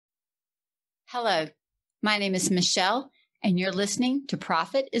Hello, my name is Michele, and you're listening to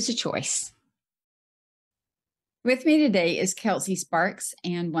Profit is a Choice. With me today is Kelcee Sparks,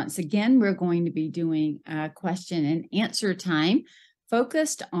 and once again, we're going to be doing a question and answer time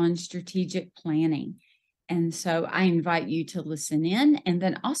focused on strategic planning. And so I invite you to listen in and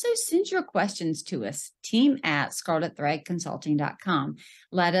then also send your questions to us, team@scarletthreadconsulting.com.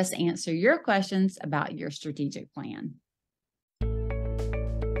 Let us answer your questions about your strategic plan.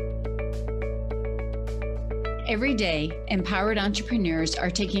 Every day, empowered entrepreneurs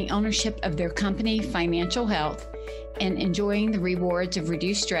are taking ownership of their company financial health and enjoying the rewards of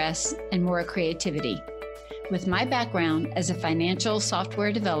reduced stress and more creativity. With my background as a financial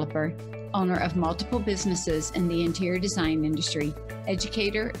software developer, owner of multiple businesses in the interior design industry,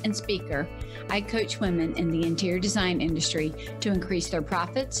 educator, and speaker, I coach women in the interior design industry to increase their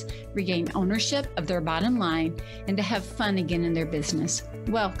profits, regain ownership of their bottom line, and to have fun again in their business.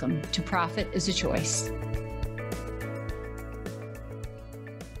 Welcome to Profit is a Choice.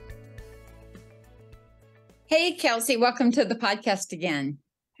 Hey, Kelcee, welcome to the podcast again.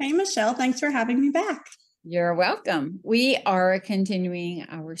 Hey, Michele, thanks for having me back. You're welcome. We are continuing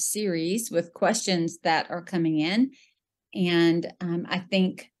our series with questions that are coming in. And I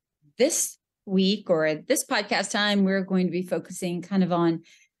think this week or this podcast time, we're going to be focusing kind of on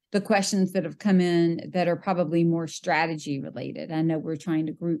the questions that have come in that are probably more strategy related. I know we're trying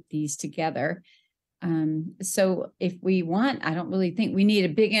to group these together. So if we want, I don't really think we need a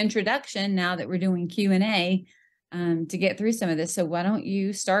big introduction now that we're doing Q&A to get through some of this. So why don't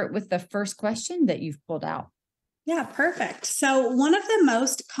you start with the first question that you've pulled out? Yeah, perfect. So one of the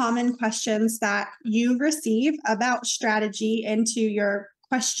most common questions that you receive about strategy into your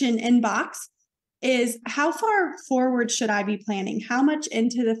question inbox is, how far forward should I be planning? How much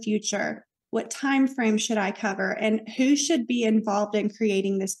into the future? What time frame should I cover? And who should be involved in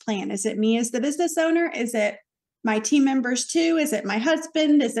creating this plan? Is it me as the business owner? Is it my team members too? Is it my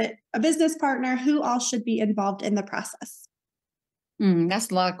husband? Is it a business partner? Who all should be involved in the process? That's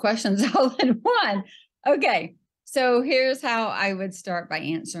a lot of questions all in one. Okay, so here's how I would start by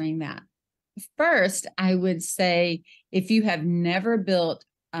answering that. First, I would say if you have never built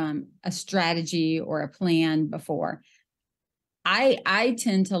a strategy or a plan before, I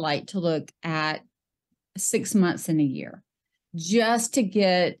tend to like to look at 6 months and a year just to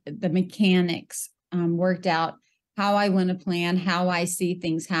get the mechanics worked out, how I want to plan, how I see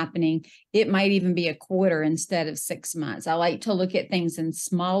things happening. It might even be a quarter instead of 6 months. I like to look at things in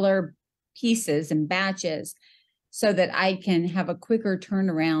smaller pieces and batches so that I can have a quicker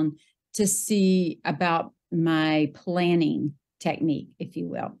turnaround to see about my planning technique, if you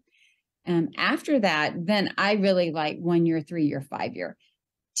will. After that, then I really like 1 year, 3 year, 5 year,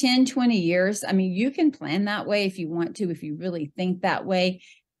 10, 20 years. I mean, you can plan that way if you want to, if you really think that way.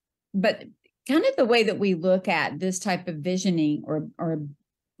 But kind of the way that we look at this type of visioning or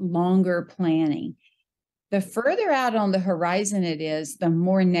longer planning, the further out on the horizon it is, the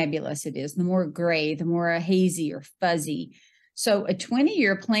more nebulous it is, the more gray, the more hazy or fuzzy. So a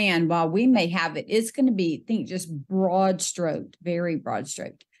 20-year plan, while we may have it, it's going to be, think just broad stroked, very broad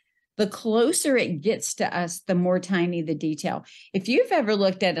stroked. The closer it gets to us, the more tiny the detail. If you've ever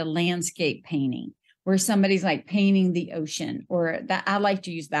looked at a landscape painting where somebody's like painting the ocean, or that, I like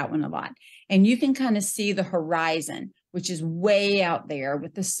to use that one a lot. And you can kind of see the horizon, which is way out there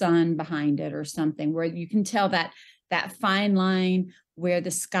with the sun behind it or something, where you can tell that fine line where the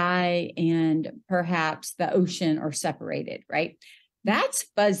sky and perhaps the ocean are separated, right? That's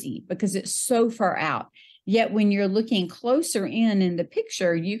fuzzy because it's so far out. Yet when you're looking closer in the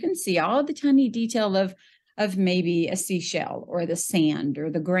picture, you can see all the tiny detail of maybe a seashell or the sand or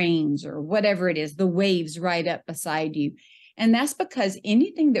the grains or whatever it is, the waves right up beside you. And that's because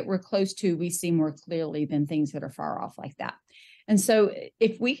anything that we're close to, we see more clearly than things that are far off like that. And so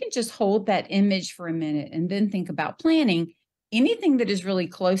if we can just hold that image for a minute and then think about planning, anything that is really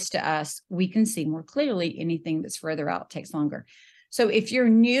close to us, we can see more clearly. Anything that's further out takes longer. So if you're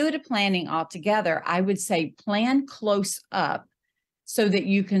new to planning altogether, I would say plan close up so that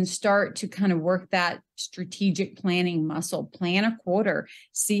you can start to kind of work that strategic planning muscle. Plan a quarter,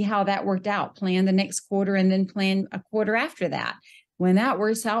 see how that worked out. Plan the next quarter and then plan a quarter after that. When that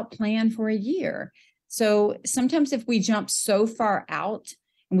works out, plan for a year. So sometimes if we jump so far out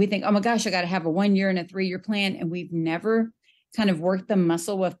and we think, oh my gosh, I got to have a 1 year and a 3 year plan, and we've never kind of worked the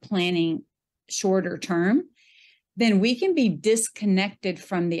muscle of planning shorter term, then we can be disconnected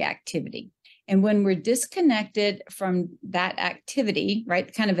from the activity. And when we're disconnected from that activity,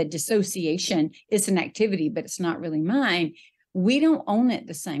 right, kind of a dissociation, it's an activity, but it's not really mine. We don't own it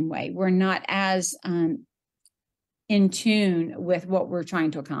the same way. We're not as in tune with what we're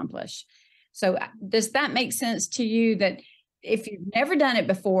trying to accomplish. So does that make sense to you, that if you've never done it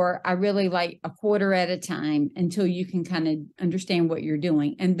before, I really like a quarter at a time until you can kind of understand what you're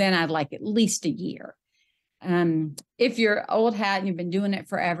doing. And then I'd like at least a year. If you're old hat and you've been doing it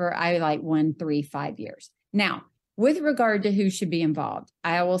forever, I like 1, 3, 5 years. Now, with regard to who should be involved,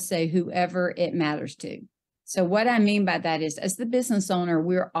 I will say whoever it matters to. So what I mean by that is, as the business owner,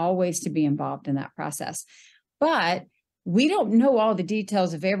 we're always to be involved in that process. But we don't know all the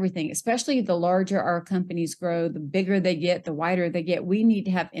details of everything, especially the larger our companies grow, the bigger they get, the wider they get. We need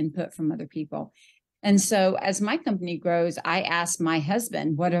to have input from other people. And so as my company grows, I ask my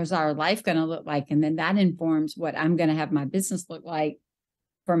husband, what is our life going to look like? And then that informs what I'm going to have my business look like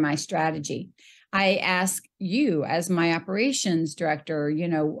for my strategy. I ask you as my operations director,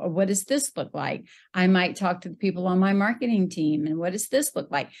 what does this look like? I might talk to the people on my marketing team, and what does this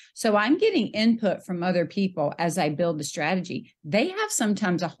look like? So I'm getting input from other people as I build the strategy. They have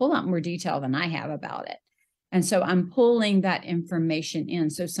sometimes a whole lot more detail than I have about it. And so I'm pulling that information in.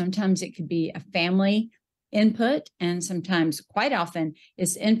 So sometimes it could be a family input, and sometimes, quite often,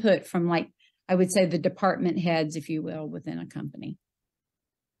 it's input from, like, I would say, the department heads, if you will, within a company.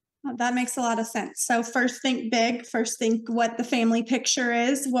 That makes a lot of sense. So first think big, first think what the family picture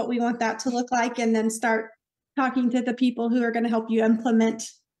is, what we want that to look like, and then start talking to the people who are going to help you implement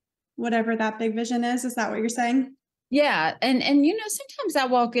whatever that big vision is. Is that what you're saying? Yeah. And sometimes I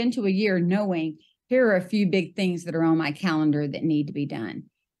walk into a year knowing here are a few big things that are on my calendar that need to be done.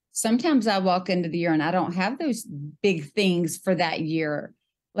 Sometimes I walk into the year and I don't have those big things for that year.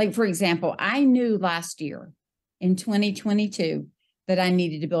 Like, for example, I knew last year in 2022 that I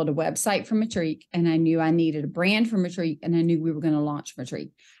needed to build a website for Matrique, and I knew I needed a brand for Matrique, and I knew we were going to launch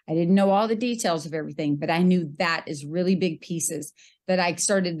Matrique. I didn't know all the details of everything, but I knew that is really big pieces that I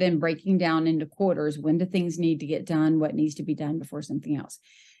started then breaking down into quarters. When do things need to get done? What needs to be done before something else?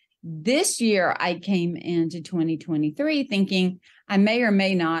 This year, I came into 2023 thinking I may or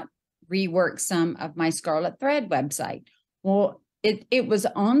may not rework some of my Scarlet Thread website. Well, it was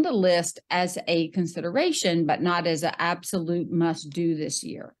on the list as a consideration, but not as an absolute must do this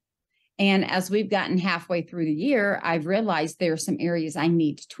year. And as we've gotten halfway through the year, I've realized there are some areas I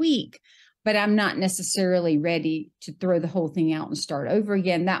need to tweak, but I'm not necessarily ready to throw the whole thing out and start over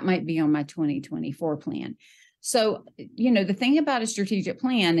again. That might be on my 2024 plan. So, the thing about a strategic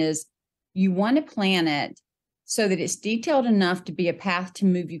plan is you want to plan it so that it's detailed enough to be a path to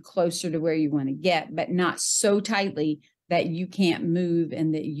move you closer to where you want to get, but not so tightly that you can't move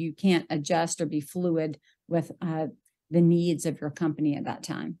and that you can't adjust or be fluid with the needs of your company at that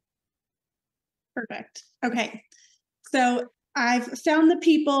time. Perfect. Okay. So I've found the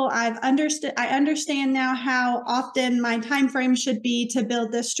people. I understand now how often my time frame should be to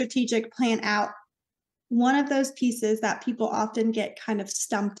build this strategic plan out. One of those pieces that people often get kind of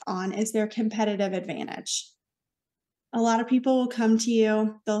stumped on is their competitive advantage. A lot of people will come to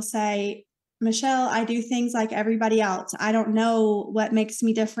you. They'll say, Michele, I do things like everybody else. I don't know what makes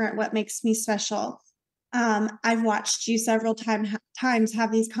me different, what makes me special. I've watched you several times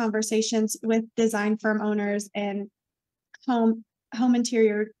have these conversations with design firm owners and home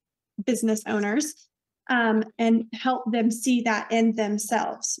interior business owners, and help them see that in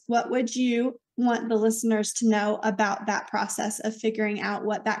themselves. What would you want the listeners to know about that process of figuring out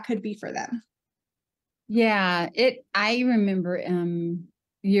what that could be for them? Yeah, I remember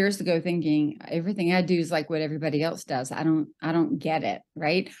years ago thinking everything I do is like what everybody else does. I don't get it,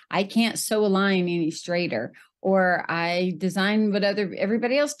 right? I can't sew a line any straighter, or I design what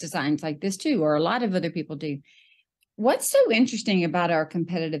everybody else designs like this too, or a lot of other people do. What's so interesting about our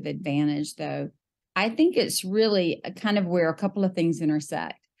competitive advantage, though, I think it's really kind of where a couple of things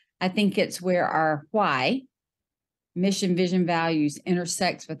intersect. I think it's where our why, mission, vision, values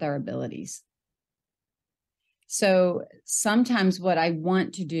intersects with our abilities. So sometimes what I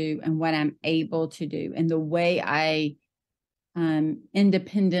want to do and what I'm able to do and the way I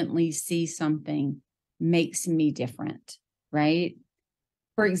independently see something makes me different, right?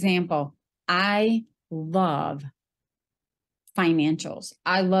 For example, I love financials.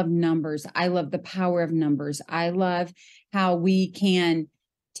 I love numbers. I love the power of numbers. I love how we can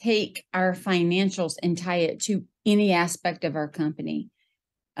take our financials and tie it to any aspect of our company.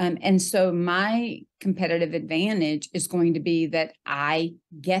 And so my competitive advantage is going to be that I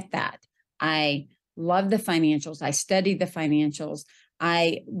get that. I love the financials. I study the financials.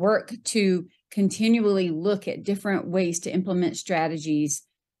 I work to continually look at different ways to implement strategies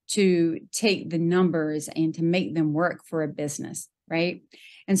to take the numbers and to make them work for a business, right?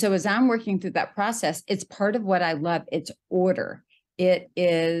 And so as I'm working through that process, it's part of what I love. It's order. It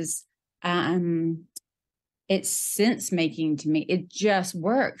is it's sense making to me. It just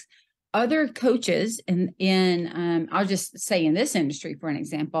works. other coaches I'll just say in this industry, for an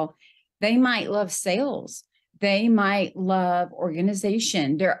example, they might love sales. They might love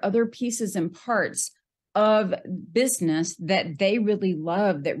organization. There are other pieces and parts of business that they really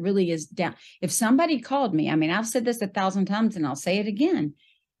love that really is down. If somebody called me, I mean, I've said this 1,000 times and I'll say it again.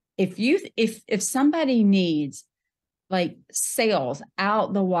 If somebody needs like sales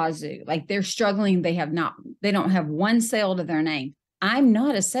out the wazoo, like they're struggling, they don't have one sale to their name. I'm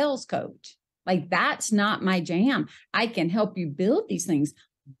not a sales coach. Like that's not my jam. I can help you build these things,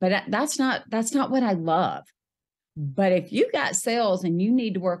 but that's not what I love. But if you got sales and you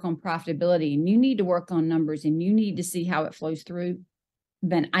need to work on profitability and you need to work on numbers and you need to see how it flows through,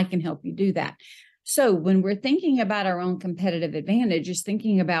 then I can help you do that. So when we're thinking about our own competitive advantage, just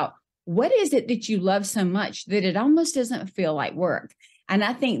thinking about what is it that you love so much that it almost doesn't feel like work. And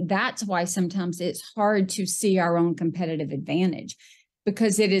I think that's why sometimes it's hard to see our own competitive advantage,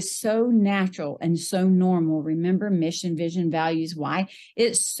 because it is so natural and so normal. Remember, mission, vision, values, why?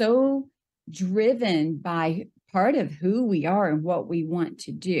 It's so driven by part of who we are and what we want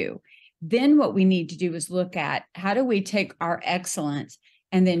to do. Then what we need to do is look at how do we take our excellence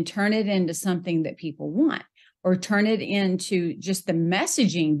and then turn it into something that people want, or turn it into just the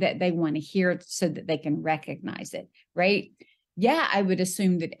messaging that they want to hear so that they can recognize it, right? Yeah, I would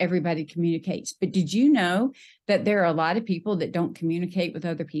assume that everybody communicates, but did you know that there are a lot of people that don't communicate with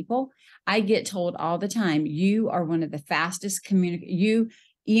other people? I get told all the time, you are one of the fastest communicators. You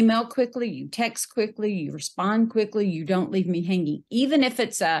email quickly, you text quickly, you respond quickly, you don't leave me hanging. Even if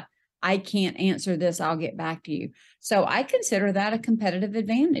it's I can't answer this, I'll get back to you. So I consider that a competitive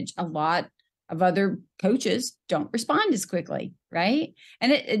advantage. A lot of other coaches don't respond as quickly, right?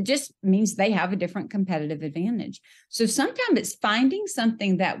 And it just means they have a different competitive advantage. So sometimes it's finding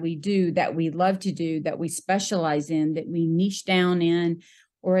something that we do, that we love to do, that we specialize in, that we niche down in,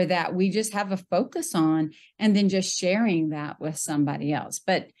 or that we just have a focus on, and then just sharing that with somebody else.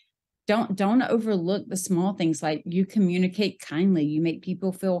 But don't overlook the small things, like you communicate kindly, you make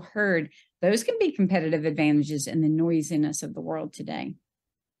people feel heard. Those can be competitive advantages in the noisiness of the world today.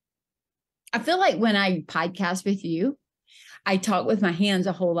 I feel like when I podcast with you, I talk with my hands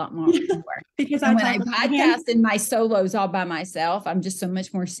a whole lot more. Because and when I podcast in my solos all by myself, I'm just so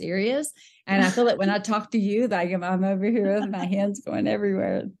much more serious. And I feel like when I talk to you, like I'm over here with my hands going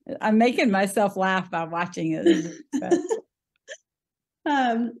everywhere. I'm making myself laugh by watching it.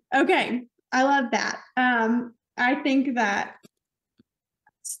 Okay. I love that. I think that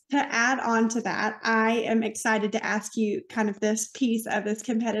to add on to that, I am excited to ask you kind of this piece of this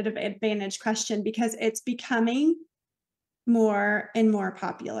competitive advantage question, because it's becoming more and more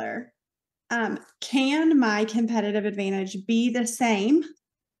popular. Can my competitive advantage be the same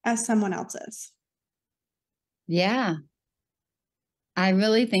as someone else's? Yeah, I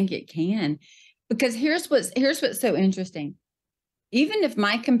really think it can, because here's what's so interesting. Even if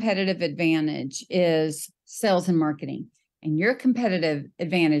my competitive advantage is sales and marketing, and your competitive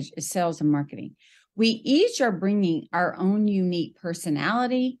advantage is sales and marketing, we each are bringing our own unique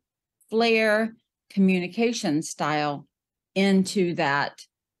personality, flair, communication style into that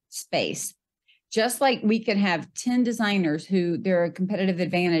space. Just like we can have 10 designers who their competitive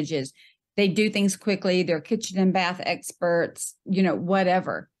advantages, they do things quickly, they're kitchen and bath experts,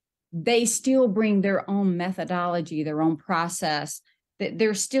 whatever. They still bring their own methodology, their own process.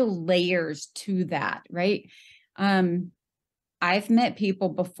 There's still layers to that, right? I've met people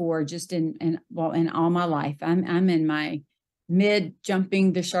before, just in all my life. I'm in my mid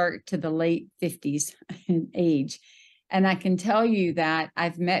jumping the shark to the late 50s in age. And I can tell you that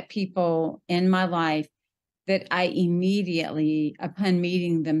I've met people in my life that I immediately, upon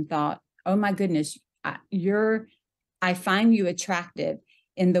meeting them, thought, oh my goodness, I find you attractive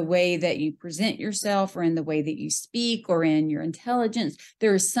in the way that you present yourself, or in the way that you speak, or in your intelligence.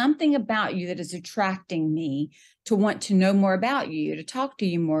 There is something about you that is attracting me to want to know more about you, to talk to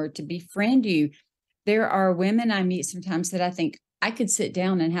you more, to befriend you. There are women I meet sometimes that I think I could sit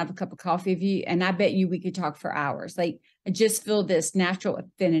down and have a cup of coffee with you, and I bet you we could talk for hours. Like, I just feel this natural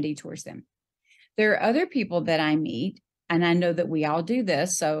affinity towards them. There are other people that I meet, and I know that we all do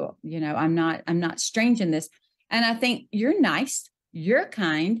this, so I'm not strange in this. And I think you're nice, you're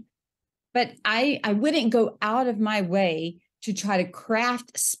kind, but I wouldn't go out of my way to try to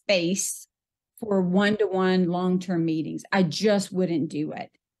craft space for one-to-one long-term meetings. I just wouldn't do it,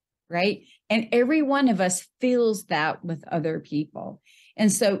 right? And every one of us feels that with other people.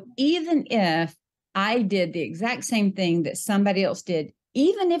 And so even if I did the exact same thing that somebody else did,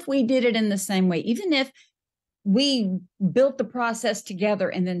 even if we did it in the same way, even if we built the process together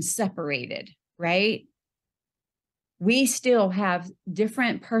and then separated, right? we still have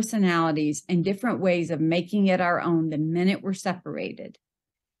different personalities and different ways of making it our own the minute we're separated,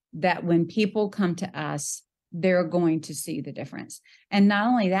 that when people come to us, they're going to see the difference. And not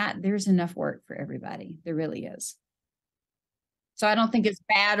only that, there's enough work for everybody. There really is. So I don't think it's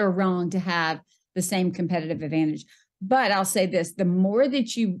bad or wrong to have the same competitive advantage. But I'll say this, the more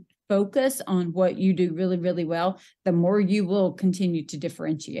that you focus on what you do really, really well, the more you will continue to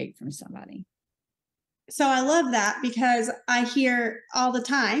differentiate from somebody. So I love that, because I hear all the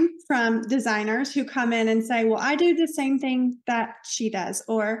time from designers who come in and say, well, I do the same thing that she does,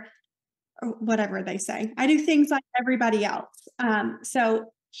 or whatever they say. I do things like everybody else.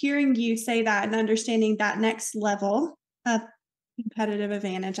 So hearing you say that and understanding that next level of competitive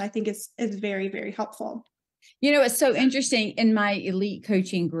advantage, I think is very, very helpful. You know, it's so interesting in my elite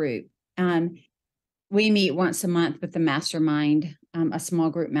coaching group. We meet once a month with the mastermind, a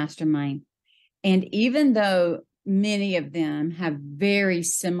small group mastermind. And even though many of them have very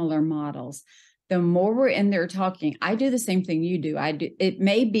similar models, the more we're in there talking, I do the same thing you do. It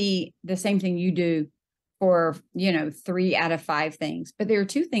may be the same thing you do for, 3 out of 5 things, but there are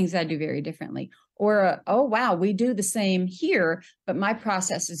 2 things I do very differently. Or, oh, wow, we do the same here, but my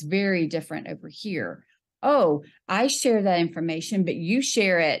process is very different over here. Oh, I share that information, but you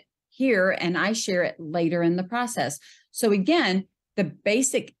share it here and I share it later in the process. So again, the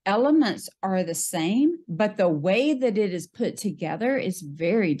basic elements are the same, but the way that it is put together is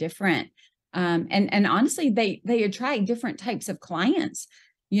very different. And honestly, they attract different types of clients.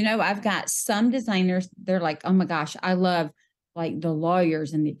 I've got some designers, they're like, oh my gosh, I love like the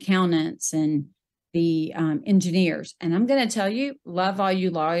lawyers and the accountants and the engineers. And I'm going to tell you, love all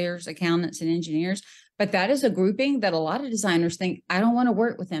you lawyers, accountants, and engineers. But that is a grouping that a lot of designers think, I don't want to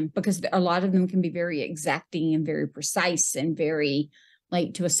work with them, because a lot of them can be very exacting and very precise and very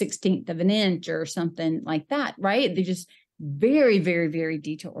like to a 16th of an inch or something like that, right? They're just very, very, very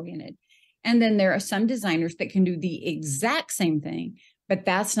detail oriented. And then there are some designers that can do the exact same thing, but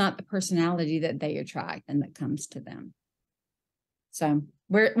that's not the personality that they attract and that comes to them. So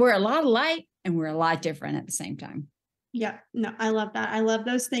we're a lot alike and we're a lot different at the same time. Yeah, no, I love that. I love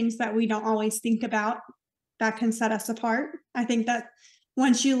those things that we don't always think about that can set us apart. I think that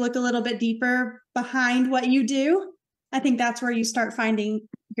once you look a little bit deeper behind what you do, I think that's where you start finding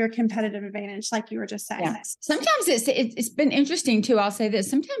your competitive advantage, like you were just saying. Yeah. Sometimes it's been interesting too. I'll say this.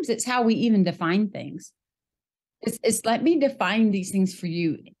 Sometimes it's how we even define things. It's let me define these things for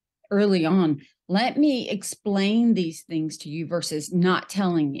you early on. Let me explain these things to you versus not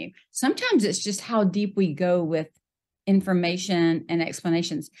telling you. Sometimes it's just how deep we go with information and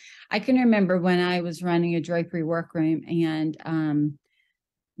explanations. I can remember when I was running a drapery workroom, and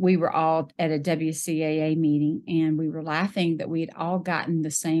we were all at a WCAA meeting, and we were laughing that we had all gotten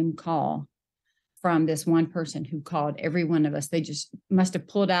the same call from this one person who called every one of us. They just must have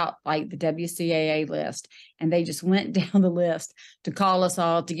pulled out like the WCAA list, and they just went down the list to call us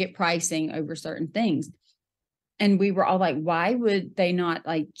all to get pricing over certain things. And we were all like, why would they not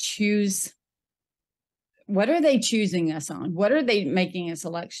like choose? What are they choosing us on? What are they making a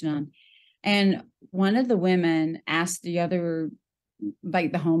selection on? And one of the women asked the other,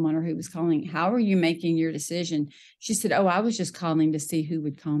 like the homeowner who was calling, how are you making your decision? She said, oh, I was just calling to see who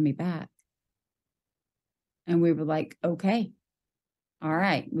would call me back. And we were like, okay, all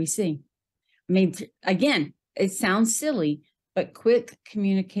right, we see. I mean, again, it sounds silly, but quick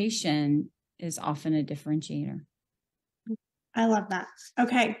communication is often a differentiator. I love that.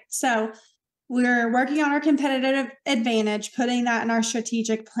 Okay, so we're working on our competitive advantage, putting that in our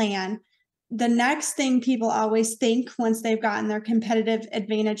strategic plan. The next thing people always think once they've gotten their competitive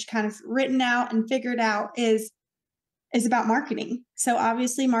advantage kind of written out and figured out is about marketing. So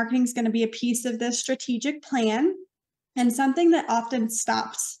obviously marketing is going to be a piece of this strategic plan, and something that often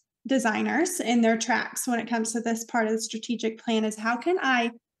stops designers in their tracks when it comes to this part of the strategic plan is, how can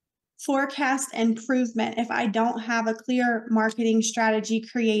I forecast improvement if I don't have a clear marketing strategy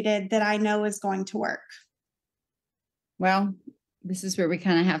created that I know is going to work? Well, this is where we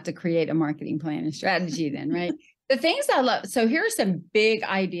kind of have to create a marketing plan and strategy then, right? The things I love. So here are some big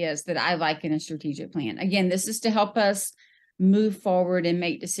ideas that I like in a strategic plan. Again, this is to help us move forward and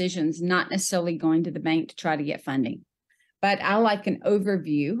make decisions, not necessarily going to the bank to try to get funding. But I like an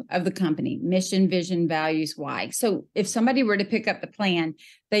overview of the company, mission, vision, values, why. So if somebody were to pick up the plan,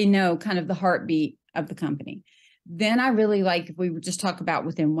 they know kind of the heartbeat of the company. Then I really like, if we would just talk about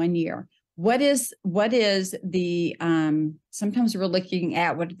within 1 year, what is the, sometimes we're looking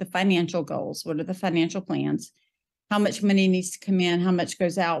at what are the financial goals? What are the financial plans? How much money needs to come in? How much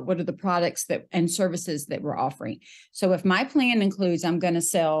goes out? What are the products and services that we're offering? So if my plan includes, I'm going to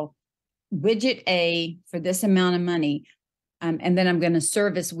sell widget A for this amount of money, and then I'm going to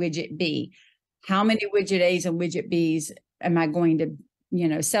service widget B. How many widget A's and widget B's am I going to,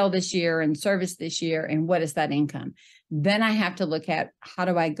 sell this year and service this year? And what is that income? Then I have to look at how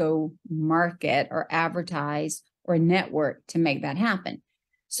do I go market or advertise or network to make that happen.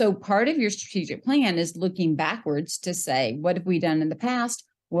 So part of your strategic plan is looking backwards to say, what have we done in the past?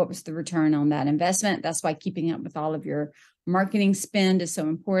 What was the return on that investment? That's why keeping up with all of your marketing spend is so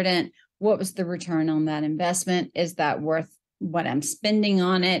important. What was the return on that investment? Is that worth what I'm spending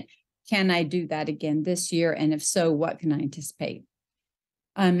on it? Can I do that again this year? And if so, what can I anticipate?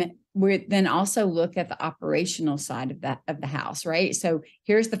 We then also look at the operational side of the house, right? So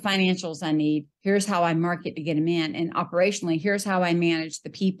here's the financials I need. Here's how I market to get them in. And operationally, here's how I manage the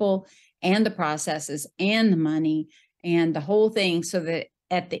people and the processes and the money and the whole thing so that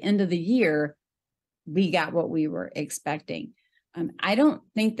at the end of the year, we got what we were expecting. I don't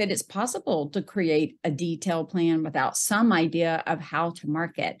think that it's possible to create a detailed plan without some idea of how to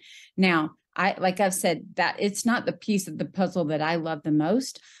market. Now, like I've said, that it's not the piece of the puzzle that I love the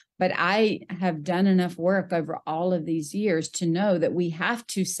most, but I have done enough work over all of these years to know that we have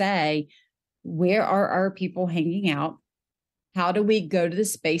to say, where are our people hanging out? How do we go to the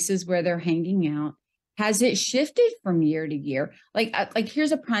spaces where they're hanging out? Has it shifted from year to year? Like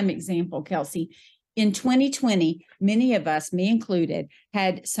here's a prime example, Kelcee. In 2020, many of us, me included,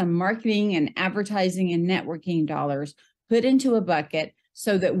 had some marketing and advertising and networking dollars put into a bucket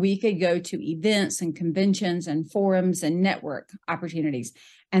so that we could go to events and conventions and forums and network opportunities.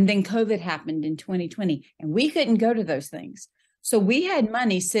 And then COVID happened in 2020, and we couldn't go to those things. So we had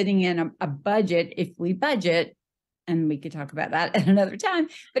money sitting in a budget. If we budget, and we could talk about that at another time,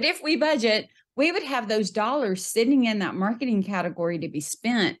 but if we budget, we would have those dollars sitting in that marketing category to be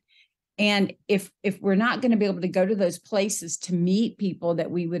spent. And if we're not going to be able to go to those places to meet people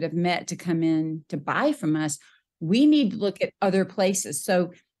that we would have met to come in to buy from us, we need to look at other places.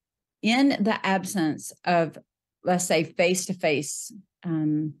 So in the absence of, let's say, face-to-face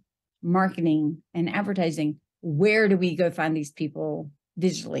marketing and advertising, where do we go find these people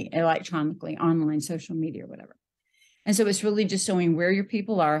digitally, electronically, online, social media, or whatever? And so it's really just showing where your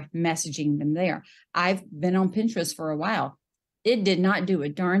people are, messaging them there. I've been on Pinterest for a while. It did not do a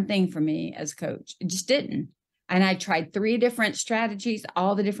darn thing for me as a coach. It just didn't. And I tried 3 different strategies,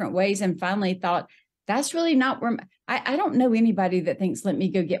 all the different ways, and finally thought, that's really not where I don't know anybody that thinks, let me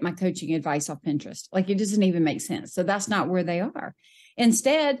go get my coaching advice off Pinterest. Like, it doesn't even make sense. So that's not where they are.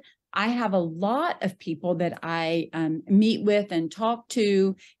 Instead, I have a lot of people that I meet with and talk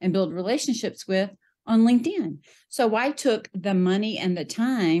to and build relationships with on LinkedIn. So I took the money and the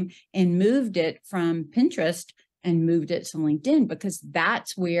time and moved it from Pinterest and moved it to LinkedIn, because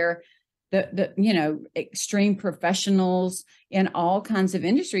that's where the extreme professionals in all kinds of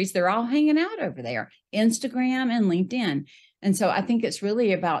industries, they're all hanging out over there, Instagram and LinkedIn. And so I think it's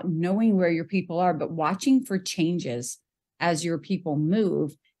really about knowing where your people are, but watching for changes as your people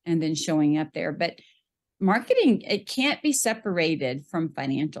move and then showing up there. But marketing, it can't be separated from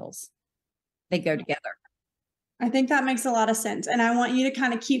financials. They go together. I think that makes a lot of sense. And I want you to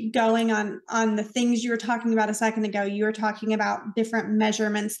kind of keep going on the things you were talking about a second ago. You were talking about different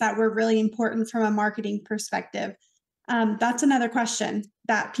measurements that were really important from a marketing perspective. That's another question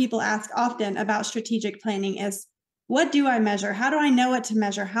that people ask often about strategic planning is, what do I measure? How do I know what to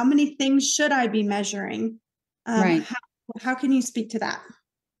measure? How many things should I be measuring? Right. How can you speak to that?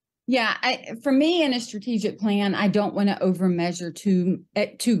 Yeah, for me in a strategic plan, I don't want to over measure too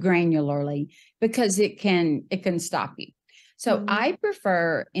granularly, because it can stop you. So I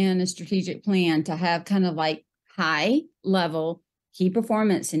prefer in a strategic plan to have kind of like high level key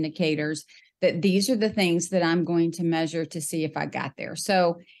performance indicators, that these are the things that I'm going to measure to see if I got there.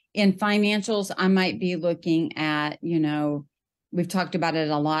 So in financials, I might be looking at, we've talked about it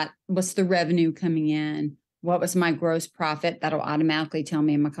a lot. What's the revenue coming in? What was my gross profit? That'll automatically tell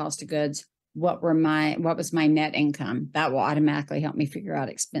me my cost of goods. What was my net income? That will automatically help me figure out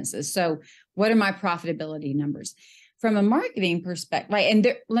expenses. So what are my profitability numbers? From a marketing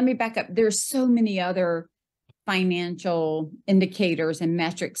perspective, let me back up. There's so many other financial indicators and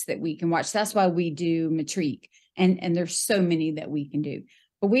metrics that we can watch. That's why we do Metrique. And there's so many that we can do.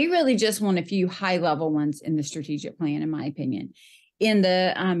 But we really just want a few high level ones in the strategic plan, in my opinion. In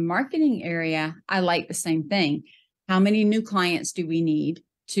the marketing area, I like the same thing. How many new clients do we need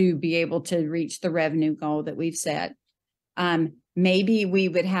to be able to reach the revenue goal that we've set? Maybe we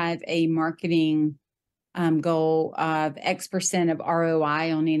would have a marketing goal of X% of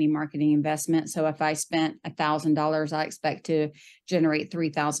ROI on any marketing investment. So if I spent $1,000, I expect to generate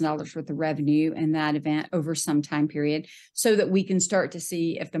 $3,000 worth of revenue in that event over some time period, so that we can start to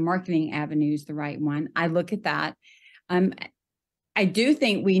see if the marketing avenue is the right one. I look at that. I do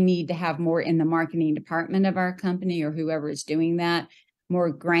think we need to have more in the marketing department of our company, or whoever is doing that, more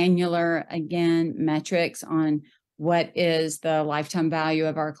granular, again, metrics on what is the lifetime value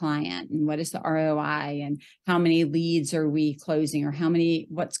of our client, and what is the ROI, and how many leads are we closing, or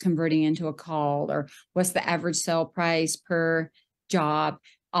what's converting into a call, or what's the average sale price per job,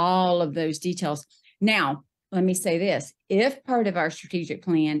 all of those details. Now, let me say this. If part of our strategic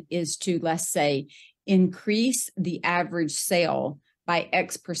plan is to, let's say, increase the average sale by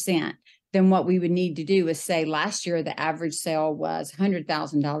X%, then what we would need to do is say, last year, the average sale was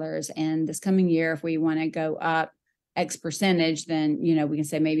 $100,000. And this coming year, if we want to go up X percentage, then, we can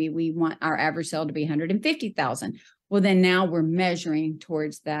say maybe we want our average sale to be 150,000. Well, then now we're measuring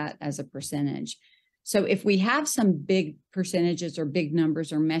towards that as a percentage. So if we have some big percentages or big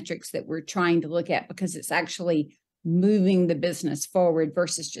numbers or metrics that we're trying to look at, because it's actually moving the business forward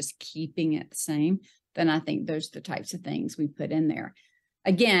versus just keeping it the same, then I think those are the types of things we put in there.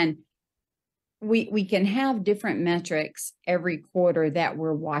 Again, we can have different metrics every quarter that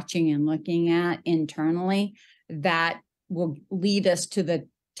we're watching and looking at internally that will lead us to the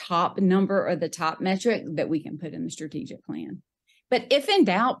top number or the top metric that we can put in the strategic plan. But if in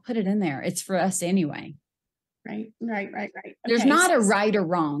doubt, put it in there. It's for us anyway. Right. There's not a right or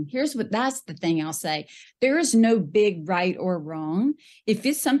wrong. That's the thing I'll say. There is no big right or wrong. If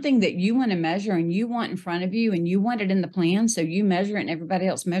it's something that you want to measure and you want in front of you and you want it in the plan, so you measure it and everybody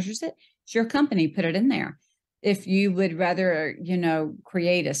else measures it, it's your company, put it in there. If you would rather,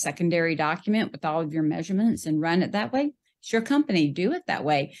 create a secondary document with all of your measurements and run it that way, it's your company, do it that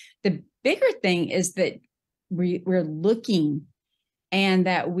way. The bigger thing is that we're looking, and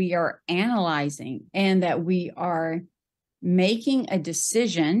that we are analyzing, and that we are making a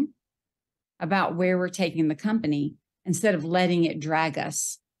decision about where we're taking the company instead of letting it drag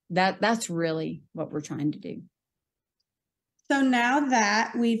us. That's really what we're trying to do. So now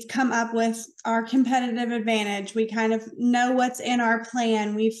that we've come up with our competitive advantage, we kind of know what's in our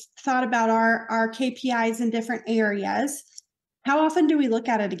plan, we've thought about our KPIs in different areas. How often do we look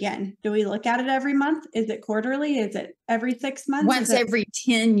at it again? Do we look at it every month? Is it quarterly? Is it every 6 months? Once every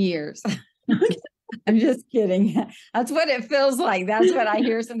 10 years. I'm just kidding. That's what it feels like. That's what I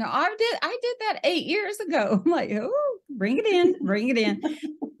hear. So I did that 8 years ago. I'm like, oh, bring it in.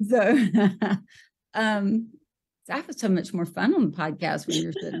 So, I have so much more fun on the podcast when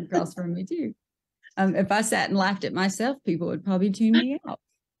you're sitting across from me too. If I sat and laughed at myself, people would probably tune me out.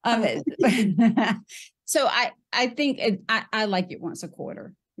 So I think I like it once a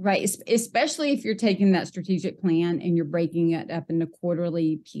quarter, right? Especially if you're taking that strategic plan and you're breaking it up into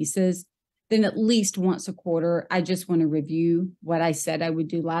quarterly pieces, then at least once a quarter, I just want to review what I said I would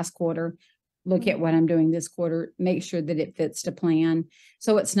do last quarter, look at what I'm doing this quarter, make sure that it fits the plan.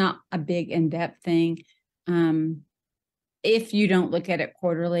 So it's not a big in-depth thing. If you don't look at it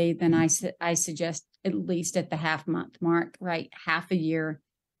quarterly, then I suggest at least at the half month mark, right? Half a year.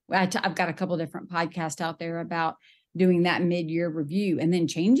 I've got a couple different podcasts out there about doing that mid-year review and then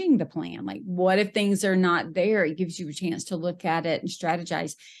changing the plan. Like, what if things are not there? It gives you a chance to look at it and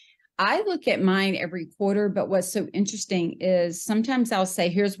strategize. I look at mine every quarter, but what's so interesting is sometimes I'll say,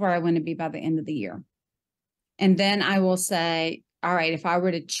 here's where I want to be by the end of the year. And then I will say, all right, if I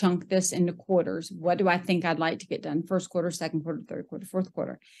were to chunk this into quarters, what do I think I'd like to get done? First quarter, second quarter, third quarter, fourth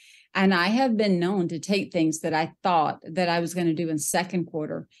quarter. And I have been known to take things that I thought that I was going to do in second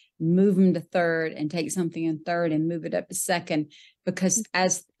quarter, move them to third, and take something in third and move it up to second, because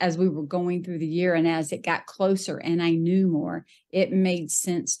as we were going through the year and as it got closer and I knew more, it made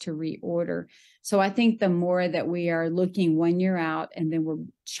sense to reorder. So I think the more that we are looking 1 year out and then we're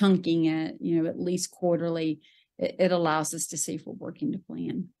chunking it, at least quarterly, it allows us to see if we're working to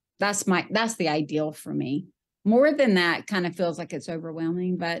plan. That's the ideal for me. More than that kind of feels like it's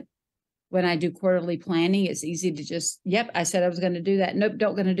overwhelming, but when I do quarterly planning, it's easy to just, yep, I said I was going to do that. Nope,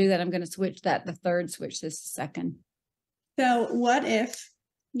 don't going to do that. I'm going to switch that the third, switch this the second. So what if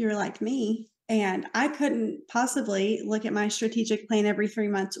you're like me and I couldn't possibly look at my strategic plan every 3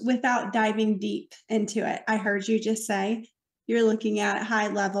 months without diving deep into it? I heard you just say you're looking at high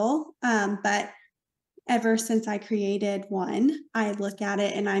level, but ever since I created one, I look at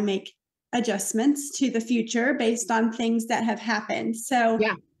it and I make adjustments to the future based on things that have happened. So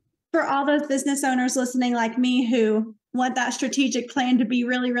yeah. For all those business owners listening like me who want that strategic plan to be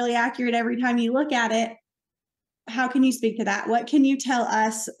really, really accurate every time you look at it, how can you speak to that? What can you tell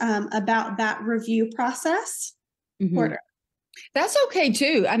us about that review process? Mhm. That's okay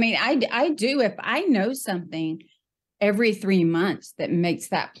too. I mean, I do, if I know something every 3 months that makes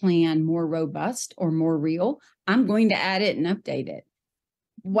that plan more robust or more real, I'm going to add it and update it.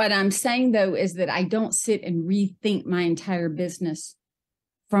 What I'm saying though is that I don't sit and rethink my entire business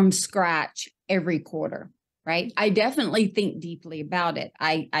from scratch every quarter, right? I definitely think deeply about it.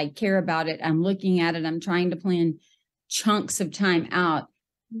 I care about it. I'm looking at it. I'm trying to plan chunks of time out.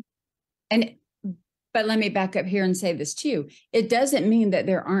 And but let me back up here and say this too. It doesn't mean that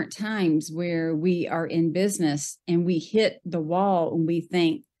there aren't times where we are in business and we hit the wall and we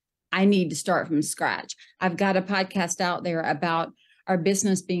think, I need to start from scratch. I've got a podcast out there about our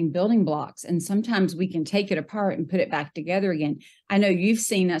business being building blocks. And sometimes we can take it apart and put it back together again. I know you've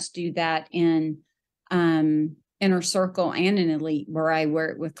seen us do that in Inner Circle and in Elite, where I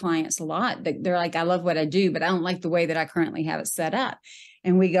work with clients a lot. They're like, I love what I do, but I don't like the way that I currently have it set up.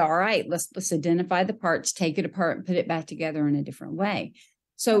 And we go, all right, let's identify the parts, take it apart and put it back together in a different way.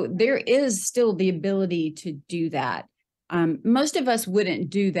 So there is still the ability to do that. Most of us wouldn't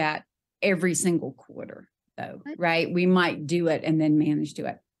do that every single quarter though, right? We might do it and then manage to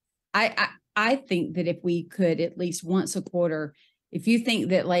it. I think that if we could at least once a quarter, if you think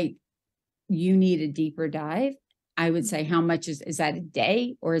that like you need a deeper dive, I would say how much is that a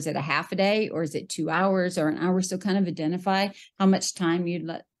day, or is it a half a day, or is it 2 hours or an hour? So kind of identify how much time you'd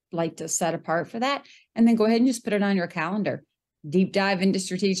like to set apart for that. And then go ahead and just put it on your calendar. Deep dive into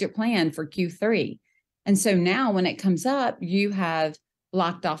strategic plan for Q3. And so now when it comes up, you have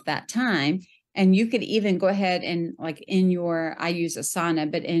blocked off that time. And you could even go ahead and like I use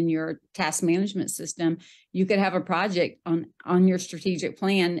Asana, but in your task management system, you could have a project on your strategic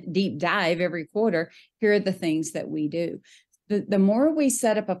plan, deep dive every quarter. Here are the things that we do. The more we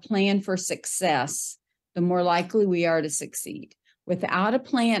set up a plan for success, the more likely we are to succeed. Without a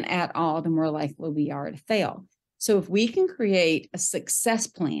plan at all, the more likely we are to fail. So if we can create a success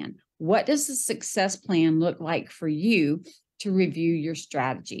plan, what does the success plan look like for you to review your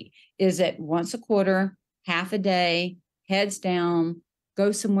strategy? Is it once a quarter, half a day, heads down,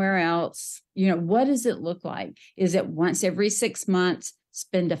 go somewhere else? What does it look like? Is it once every 6 months,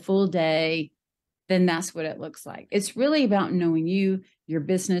 spend a full day? Then that's what it looks like. It's really about knowing you, your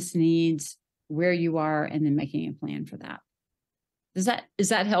business needs, where you are, and then making a plan for that. Does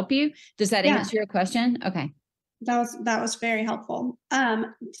that help you? Does that answer your question? Okay. That was very helpful.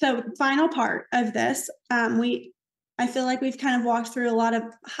 So final part of this, I feel like we've kind of walked through a lot of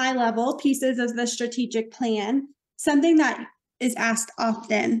high level pieces of the strategic plan. Something that is asked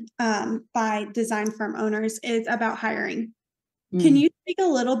often by design firm owners is about hiring. Can you speak a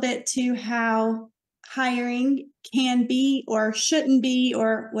little bit to how hiring can be or shouldn't be,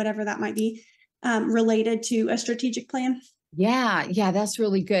 or whatever that might be, related to a strategic plan? Yeah, that's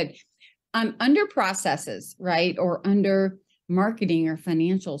really good. Under processes, right, or under marketing or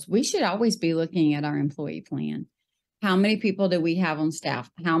financials, we should always be looking at our employee plan. How many people do we have on staff?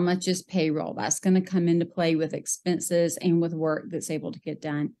 How much is payroll? That's going to come into play with expenses and with work that's able to get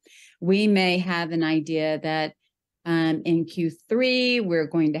done. We may have an idea that in Q3, we're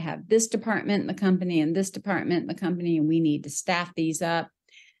going to have this department in the company and this department in the company, and we need to staff these up.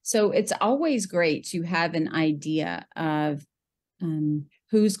 So it's always great to have an idea of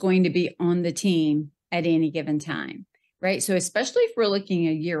who's going to be on the team at any given time, right? So especially if we're looking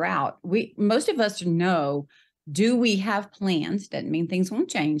a year out, most of us know, do we have plans? Doesn't mean things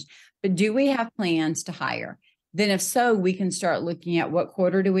won't change, but do we have plans to hire? Then if so, we can start looking at what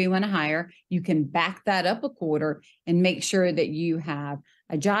quarter do we want to hire. You can back that up a quarter and make sure that you have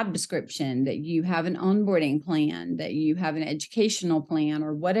a job description, that you have an onboarding plan, that you have an educational plan,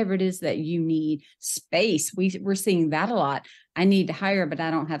 or whatever it is that you need. Space, we're seeing that a lot. I need to hire, but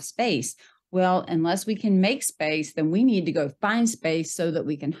I don't have space. Well, unless we can make space, then we need to go find space so that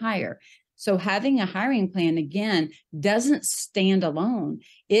we can hire. So having a hiring plan, again, doesn't stand alone.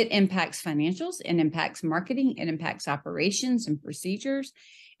 It impacts financials, it impacts marketing, it impacts operations and procedures.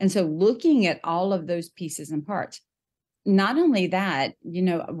 And so looking at all of those pieces and parts. Not only that,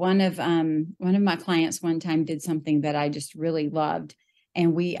 one of my clients one time did something that I just really loved,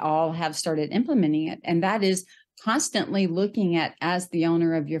 and we all have started implementing it. And that is constantly looking at, as the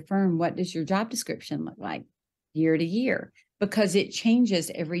owner of your firm, what does your job description look like year to year? Because it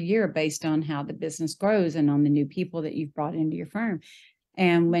changes every year based on how the business grows and on the new people that you've brought into your firm.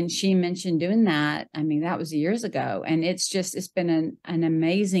 And when she mentioned doing that, I mean, that was years ago. And it's been an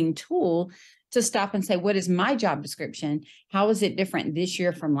amazing tool to stop and say, what is my job description? How is it different this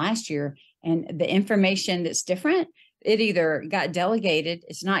year from last year? And the information that's different, it either got delegated,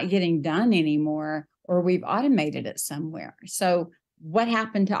 it's not getting done anymore, or we've automated it somewhere. So what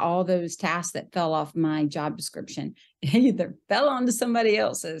happened to all those tasks that fell off my job description? It either fell onto somebody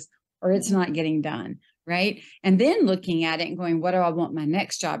else's or it's not getting done, right? And then looking at it and going, what do I want my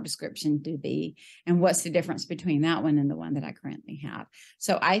next job description to be? And what's the difference between that one and the one that I currently have?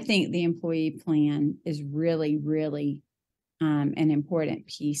 So I think the employee plan is really, really an important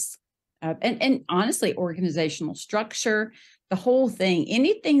piece of, and honestly, organizational structure, the whole thing,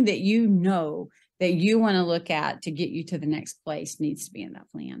 anything that you know that you want to look at to get you to the next place needs to be in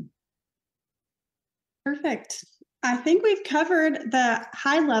that plan. Perfect. I think we've covered the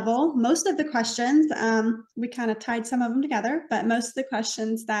high level, most of the questions. We kind of tied some of them together, but most of the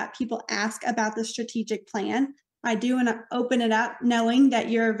questions that people ask about the strategic plan. I do want to open it up knowing that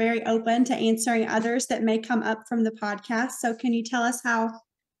you're very open to answering others that may come up from the podcast. So can you tell us how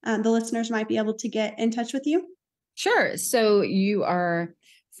the listeners might be able to get in touch with you? Sure. So you are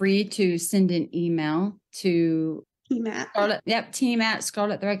free to send an email to team at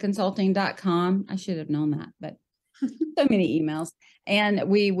scarlettthreadconsulting.com. I should have known that, but so many emails, and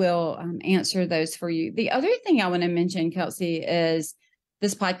we will answer those for you. The other thing I want to mention, Kelcee, is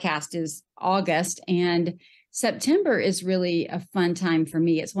this podcast is August, and September is really a fun time for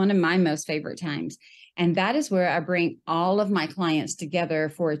me. It's one of my most favorite times. And that is where I bring all of my clients together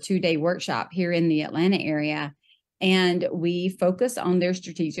for a 2-day workshop here in the Atlanta area. And we focus on their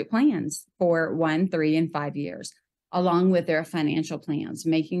strategic plans for 1, 3, and 5 years, along with their financial plans,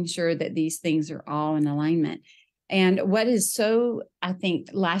 making sure that these things are all in alignment. And what is so, I think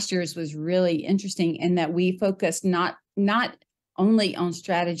last year's was really interesting in that we focused not only on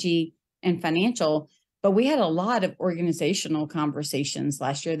strategy and financial, but we had a lot of organizational conversations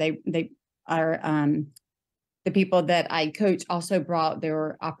last year. They are the people that I coach also brought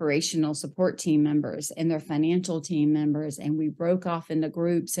their operational support team members and their financial team members, and we broke off into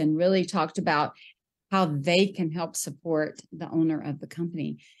groups and really talked about how they can help support the owner of the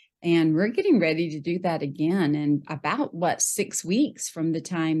company. And we're getting ready to do that again in about 6 weeks from the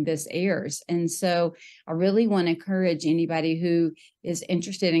time this airs. And so I really want to encourage anybody who is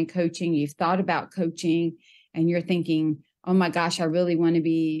interested in coaching. You've thought about coaching and you're thinking, oh my gosh, I really want to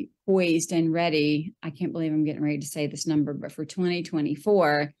be poised and ready. I can't believe I'm getting ready to say this number, but for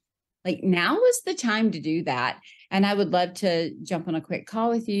 2024, like now is the time to do that. And I would love to jump on a quick call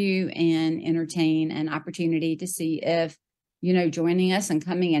with you and entertain an opportunity to see if, joining us and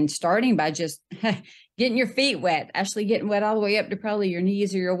coming and starting by just getting your feet wet, actually getting wet all the way up to probably your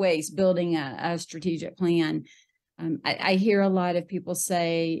knees or your waist, building a strategic plan. I hear a lot of people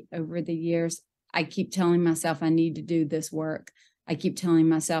say over the years, I keep telling myself I need to do this work. I keep telling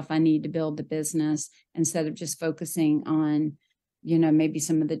myself I need to build the business instead of just focusing on, maybe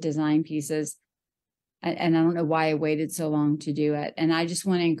some of the design pieces. And I don't know why I waited so long to do it. And I just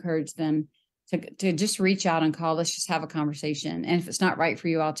want to encourage them to just reach out and call. Let's just have a conversation. And if it's not right for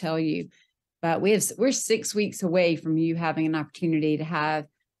you, I'll tell you. But we're 6 weeks away from you having an opportunity to have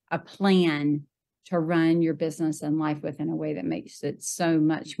a plan to run your business and life with in a way that makes it so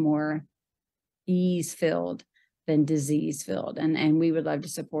much more ease-filled than disease-filled. And we would love to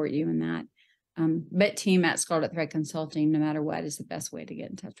support you in that. But team at Scarlett Thread Consulting, no matter what, is the best way to get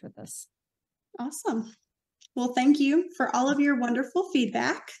in touch with us. Awesome. Well, thank you for all of your wonderful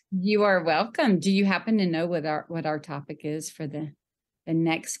feedback. You are welcome. Do you happen to know what our topic is for the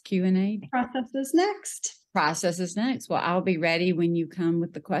next Q&A? Process is next. Well, I'll be ready when you come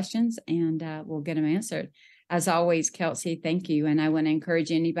with the questions and we'll get them answered. As always, Kelcee, thank you. And I want to encourage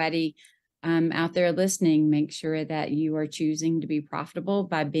anybody out there listening, make sure that you are choosing to be profitable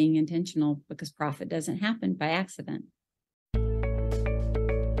by being intentional, because profit doesn't happen by accident.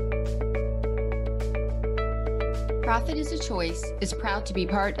 Profit is a Choice is proud to be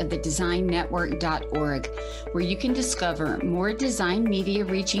part of the designnetwork.org, where you can discover more design media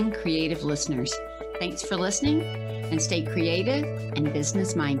reaching creative listeners. Thanks for listening, and stay creative and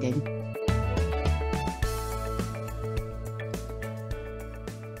business minded.